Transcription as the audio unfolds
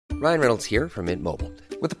Ryan Reynolds here from Mint Mobile.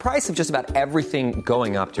 With the price of just about everything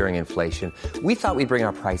going up during inflation, we thought we'd bring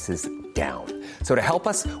our prices down. So to help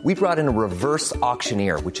us, we brought in a reverse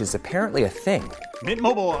auctioneer, which is apparently a thing. Mint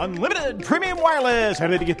Mobile Unlimited Premium Wireless. How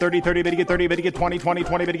to get 30, 30, bit to get 30, bit to get 20, 20,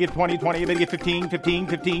 20, bit to get 20, 20, bit to get 15, 15,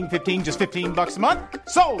 15, 15, just $15 a month?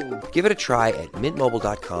 Sold! Give it a try at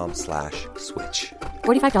mintmobile.com/switch.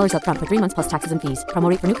 $45 up front for 3 months plus taxes and fees. Promo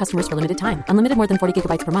rate for new customers for limited time. Unlimited more than 40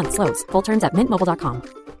 gigabytes per month. Slows full terms at mintmobile.com.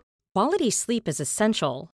 Quality sleep is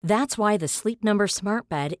essential. That's why the Sleep Number Smart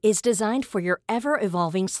Bed is designed for your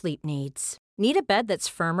ever-evolving sleep needs. Need a bed that's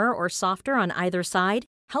firmer or softer on either side?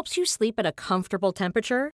 Helps you sleep at a comfortable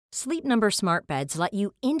temperature? Sleep Number Smart Beds let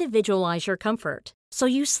you individualize your comfort, so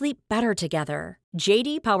you sleep better together.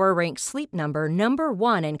 J.D. Power ranks Sleep Number number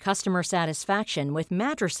 1 in customer satisfaction with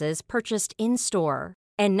mattresses purchased in-store.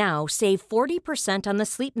 And now, save 40% on the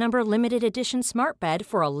Sleep Number Limited Edition Smart Bed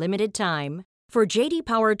for a limited time. For J.D.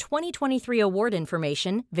 Power 2023 award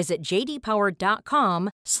information, visit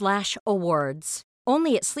jdpower.com/awards.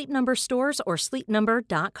 Only at Sleep Number stores or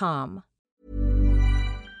sleepnumber.com.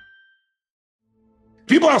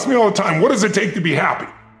 People ask me all the time, what does it take to be happy?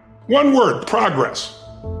 One word, progress.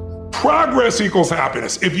 Progress equals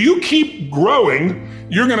happiness. If you keep growing,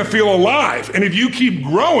 you're going to feel alive. And if you keep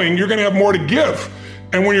growing, you're going to have more to give.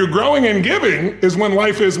 And when you're growing and giving is when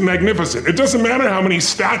life is magnificent. It doesn't matter how many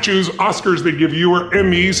statues, Oscars they give you, or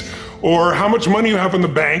Emmys, or how much money you have in the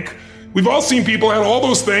bank. We've all seen people have all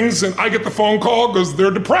those things, and I get the phone call because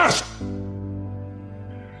they're depressed.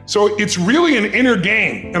 So it's really an inner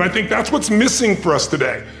game, and I think that's what's missing for us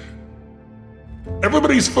today.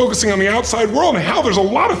 Everybody's focusing on the outside world, and how there's a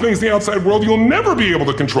lot of things in the outside world you'll never be able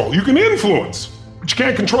to control. You can influence, but you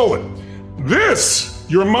can't control it. This,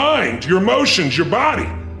 your mind, your emotions, your body,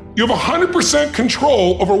 you have 100%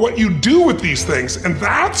 control over what you do with these things, and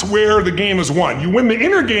that's where the game is won. You win the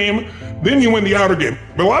inner game, then you win the outer game.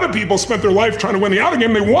 But a lot of people spent their life trying to win the outer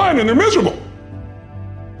game, they won, and they're miserable.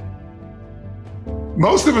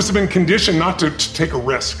 Most of us have been conditioned not to take a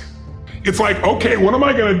risk. It's like, okay, what am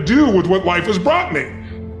I going to do with what life has brought me?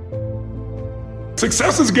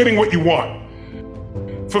 Success is getting what you want.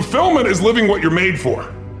 Fulfillment is living what you're made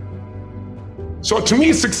for. So to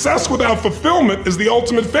me, success without fulfillment is the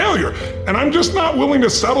ultimate failure. And I'm just not willing to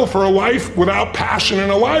settle for a life without passion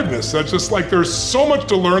and aliveness. That's just like, there's so much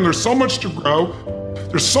to learn, there's so much to grow,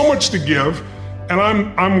 there's so much to give, and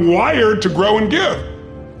I'm wired to grow and give.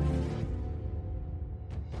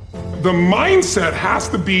 The mindset has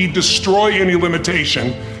to be destroy any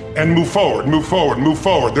limitation and move forward, move forward, move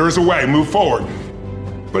forward. There is a way, move forward.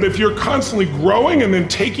 But if you're constantly growing and then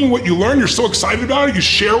taking what you learn, you're so excited about it, you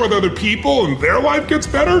share with other people and their life gets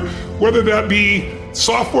better, whether that be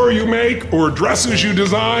software you make or dresses you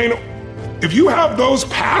design. If you have those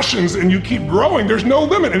passions and you keep growing, there's no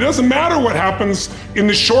limit. It doesn't matter what happens in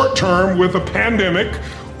the short term with a pandemic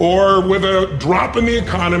or with a drop in the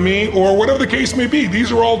economy or whatever the case may be. These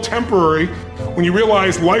are all temporary when you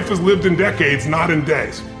realize life is lived in decades, not in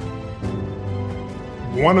days.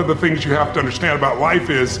 One of the things you have to understand about life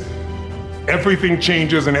is everything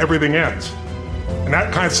changes and everything ends. And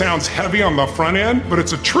that kind of sounds heavy on the front end, but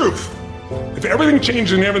it's a truth. If everything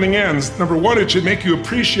changes and everything ends, number one, it should make you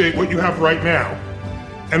appreciate what you have right now.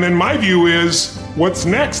 And then my view is what's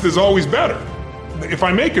next is always better. If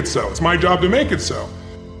I make it so, it's my job to make it so.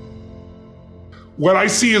 What I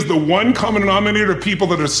see as the one common denominator of people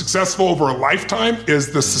that are successful over a lifetime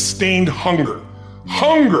is the sustained hunger.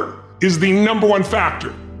 Hunger is the number one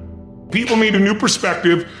factor. People need a new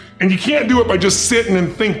perspective, and you can't do it by just sitting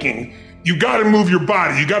and thinking. You gotta move your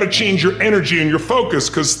body, you gotta change your energy and your focus,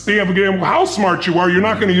 because how smart you are, you're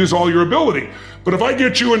not gonna use all your ability. But if I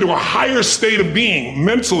get you into a higher state of being,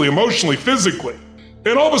 mentally, emotionally, physically,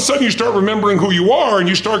 then all of a sudden you start remembering who you are and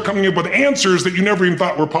you start coming up with answers that you never even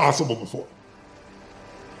thought were possible before.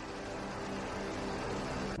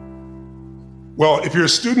 Well, if you're a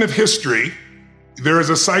student of history, there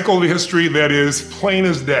is a cycle of history that is plain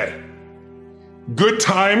as day. Good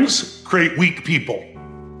times create weak people.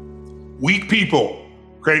 Weak people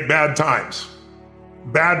create bad times.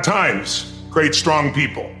 Bad times create strong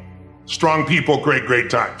people. Strong people create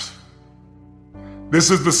great times.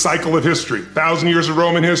 This is the cycle of history. 1,000 years of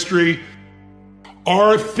Roman history.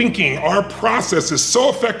 Our thinking, our process is so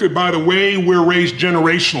affected by the way we're raised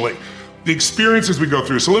generationally, the experiences we go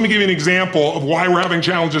through. So let me give you an example of why we're having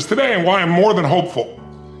challenges today and why I'm more than hopeful.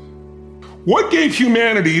 What gave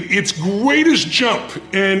humanity its greatest jump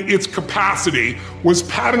in its capacity was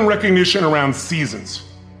pattern recognition around seasons.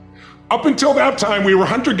 Up until that time, we were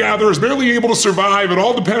hunter-gatherers, barely able to survive. It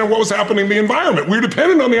all depended on what was happening in the environment. We were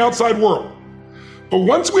dependent on the outside world. But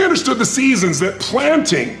once we understood the seasons, that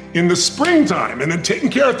planting in the springtime and then taking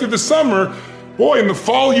care of through the summer, boy, in the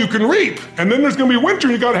fall you can reap. And then there's gonna be winter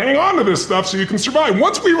and you gotta hang on to this stuff so you can survive.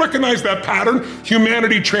 Once we recognized that pattern,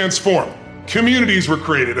 humanity transformed. Communities were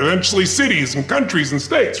created, eventually cities and countries and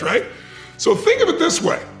states, right? So think of it this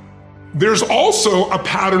way. There's also a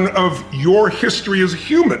pattern of your history as a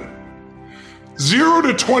human. 0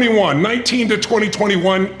 to 21, 19 to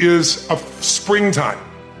 2021 is a springtime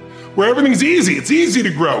where everything's easy. It's easy to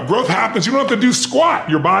grow. Growth happens. You don't have to do squat.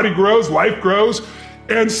 Your body grows, life grows.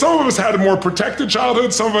 And some of us had a more protected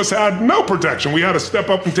childhood. Some of us had no protection. We had to step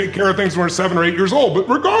up and take care of things when we were 7 or 8 years old. But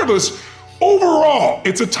regardless, overall,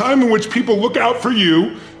 it's a time in which people look out for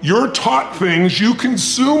you. You're taught things. You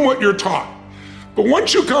consume what you're taught. But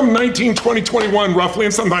once you come 19, 20, 21 roughly,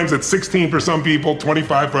 and sometimes it's 16 for some people,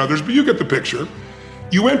 25 for others, but you get the picture,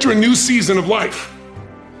 you enter a new season of life.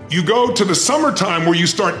 You go to the summertime where you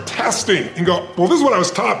start testing and go, well, this is what I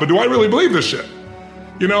was taught, but do I really believe this shit?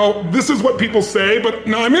 You know, this is what people say, but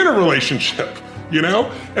now I'm in a relationship, you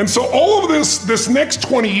know? And so all of this next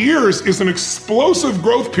 20 years is an explosive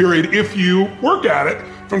growth period if you work at it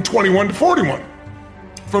from 21 to 41.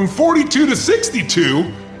 From 42 to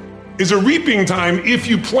 62 is a reaping time. If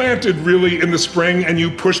you planted really in the spring and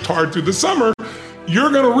you pushed hard through the summer,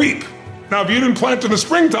 you're gonna reap. Now, if you didn't plant in the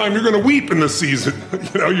springtime, you're gonna weep in the season.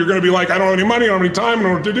 You know, you're gonna be like, I don't have any money, I don't have any time, I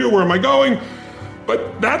don't know what to do, where am I going?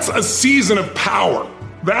 But that's a season of power.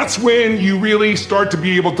 That's when you really start to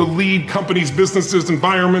be able to lead companies, businesses,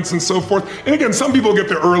 environments, and so forth. And again, some people get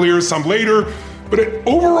there earlier, some later, but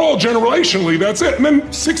overall, generationally, that's it. And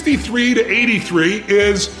then 63 to 83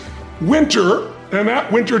 is winter, and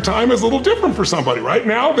that winter time is a little different for somebody. Right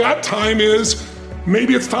now, that time is,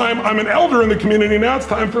 maybe it's time, I'm an elder in the community, now it's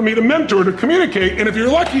time for me to mentor, to communicate. And if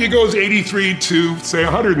you're lucky, it goes 83 to, say,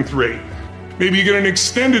 103. Maybe you get an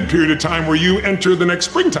extended period of time where you enter the next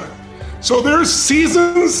springtime. So there's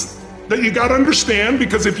seasons that you gotta understand,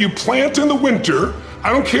 because if you plant in the winter,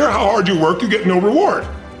 I don't care how hard you work, you get no reward.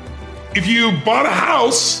 If you bought a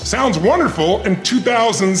house, sounds wonderful, in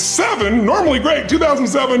 2007, normally great,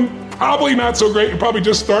 2007, probably not so great, you're probably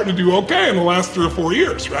just starting to do okay in the last 3 or 4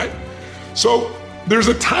 years, right? So there's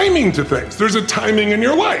a timing to things. There's a timing in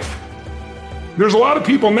your life. There's a lot of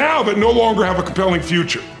people now that no longer have a compelling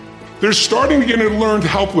future. They're starting to get into learned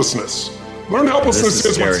helplessness. Learned helplessness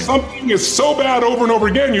is when something is so bad over and over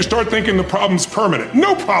again, you start thinking the problem's permanent.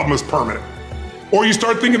 No problem is permanent. Or you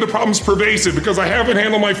start thinking the problem's pervasive because I haven't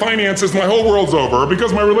handled my finances, my whole world's over. Or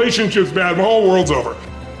because my relationship's bad, my whole world's over.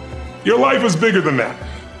 Your life is bigger than that.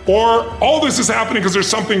 Or all this is happening because there's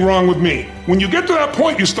something wrong with me. When you get to that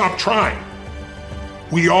point, you stop trying.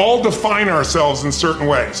 We all define ourselves in certain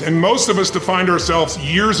ways. And most of us defined ourselves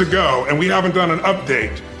years ago, and we haven't done an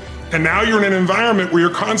update. And now you're in an environment where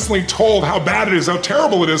you're constantly told how bad it is, how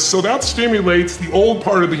terrible it is. So that stimulates the old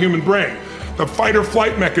part of the human brain, the fight or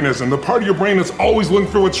flight mechanism, the part of your brain that's always looking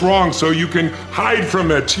for what's wrong so you can hide from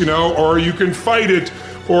it, you know, or you can fight it,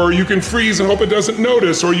 or you can freeze and hope it doesn't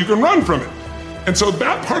notice, or you can run from it. And so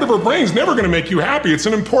that part of our brain is never gonna make you happy. It's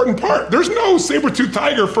an important part. There's no saber-toothed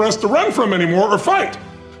tiger for us to run from anymore or fight.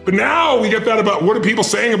 But now we get that about what are people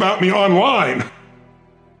saying about me online?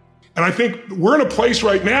 And I think we're in a place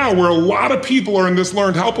right now where a lot of people are in this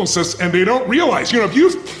learned helplessness and they don't realize, you know,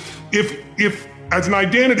 if as an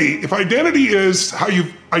identity, if identity is how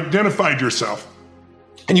you've identified yourself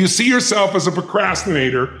and you see yourself as a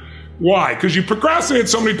procrastinator, why? Because you procrastinated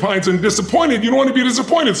so many times and disappointed, you don't want to be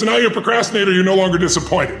disappointed. So now you're a procrastinator, you're no longer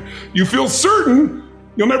disappointed. You feel certain,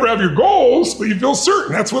 you'll never have your goals, but you feel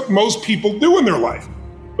certain. That's what most people do in their life.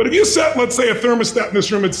 But if you set, let's say, a thermostat in this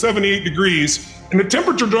room at 78 degrees and the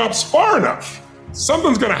temperature drops far enough,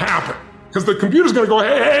 something's gonna happen. Because the computer's gonna go,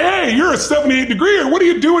 hey, you're at 78 degrees, what are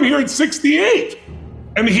you doing here at 68?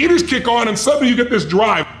 And the heaters kick on and suddenly you get this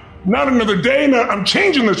drive. Not another day, I'm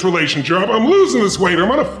changing this relationship, I'm losing this weight, I'm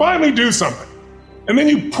gonna finally do something. And then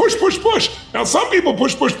you push. Now some people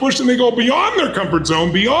push and they go beyond their comfort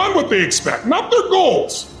zone, beyond what they expect, not their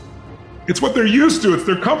goals. It's what they're used to, it's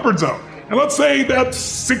their comfort zone. And let's say that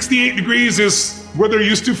 68 degrees is what they're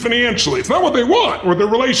used to financially. It's not what they want, or their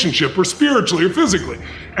relationship, or spiritually, or physically.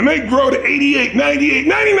 And they grow to 88, 98,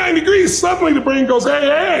 99 degrees. Suddenly the brain goes,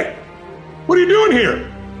 hey, what are you doing here?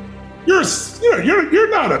 You're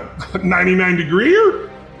not a 99 degreer.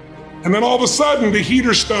 And then all of a sudden the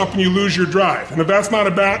heaters stop and you lose your drive. And if that's not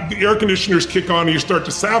the air conditioners kick on and you start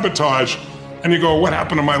to sabotage and you go, what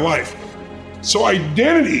happened to my life? So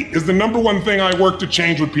identity is the number one thing I work to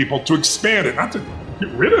change with people, to expand it, not to get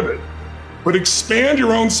rid of it, but expand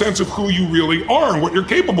your own sense of who you really are and what you're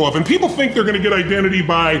capable of. And people think they're gonna get identity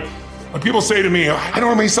by When people say to me, I don't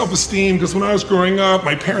have any self-esteem because when I was growing up,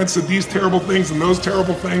 my parents said these terrible things and those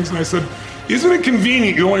terrible things. And I said, isn't it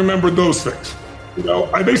convenient you only remembered those things? You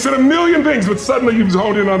know, they said a million things, but suddenly you've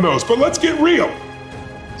honed in on those. But let's get real.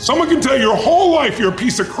 Someone can tell you your whole life you're a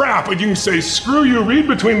piece of crap, and you can say, screw you, read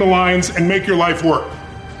between the lines and make your life work.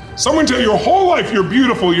 Someone can tell you your whole life you're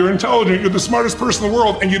beautiful, you're intelligent, you're the smartest person in the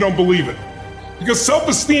world, and you don't believe it. Because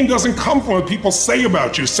self-esteem doesn't come from what people say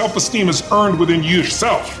about you. Self-esteem is earned within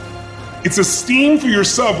yourself. It's esteem for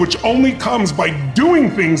yourself, which only comes by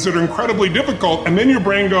doing things that are incredibly difficult, and then your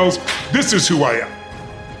brain goes, this is who I am.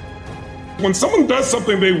 When someone does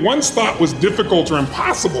something they once thought was difficult or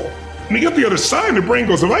impossible, and they get the other side, the brain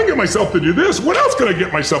goes, if I can get myself to do this, what else can I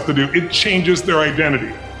get myself to do? It changes their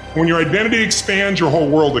identity. When your identity expands, your whole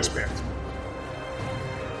world expands.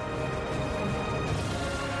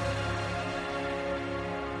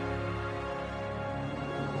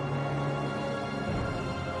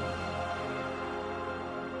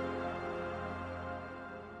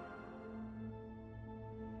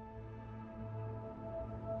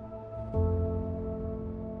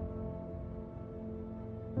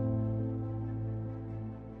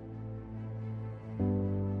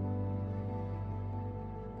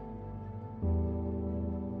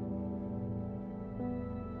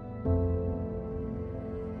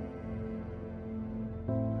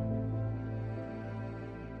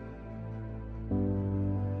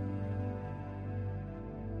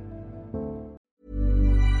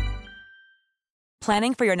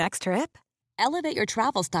 Planning for your next trip? Elevate your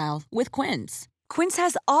travel style with Quince. Quince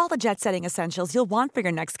has all the jet-setting essentials you'll want for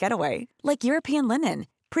your next getaway, like European linen,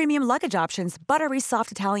 premium luggage options, buttery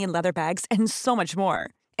soft Italian leather bags, and so much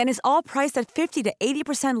more. And is all priced at 50 to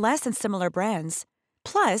 80% less than similar brands.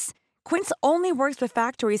 Plus, Quince only works with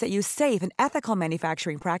factories that use safe and ethical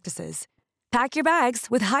manufacturing practices. Pack your bags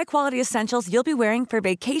with high-quality essentials you'll be wearing for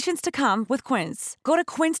vacations to come with Quince. Go to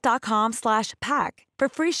quince.com/pack for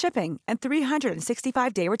free shipping and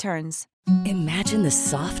 365-day returns. Imagine the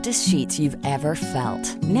softest sheets you've ever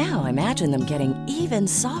felt. Now imagine them getting even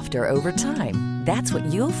softer over time. That's what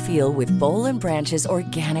you'll feel with Boll & Branch's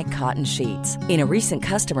organic cotton sheets. In a recent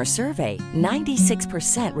customer survey,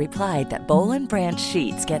 96% replied that Boll & Branch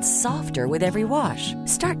sheets get softer with every wash.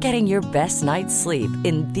 Start getting your best night's sleep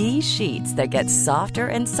in these sheets that get softer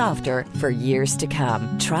and softer for years to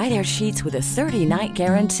come. Try their sheets with a 30-night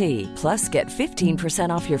guarantee. Plus, get 15%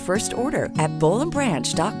 off your first order at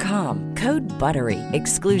bollandbranch.com. Code BUTTERY.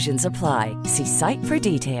 Exclusions apply. See site for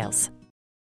details.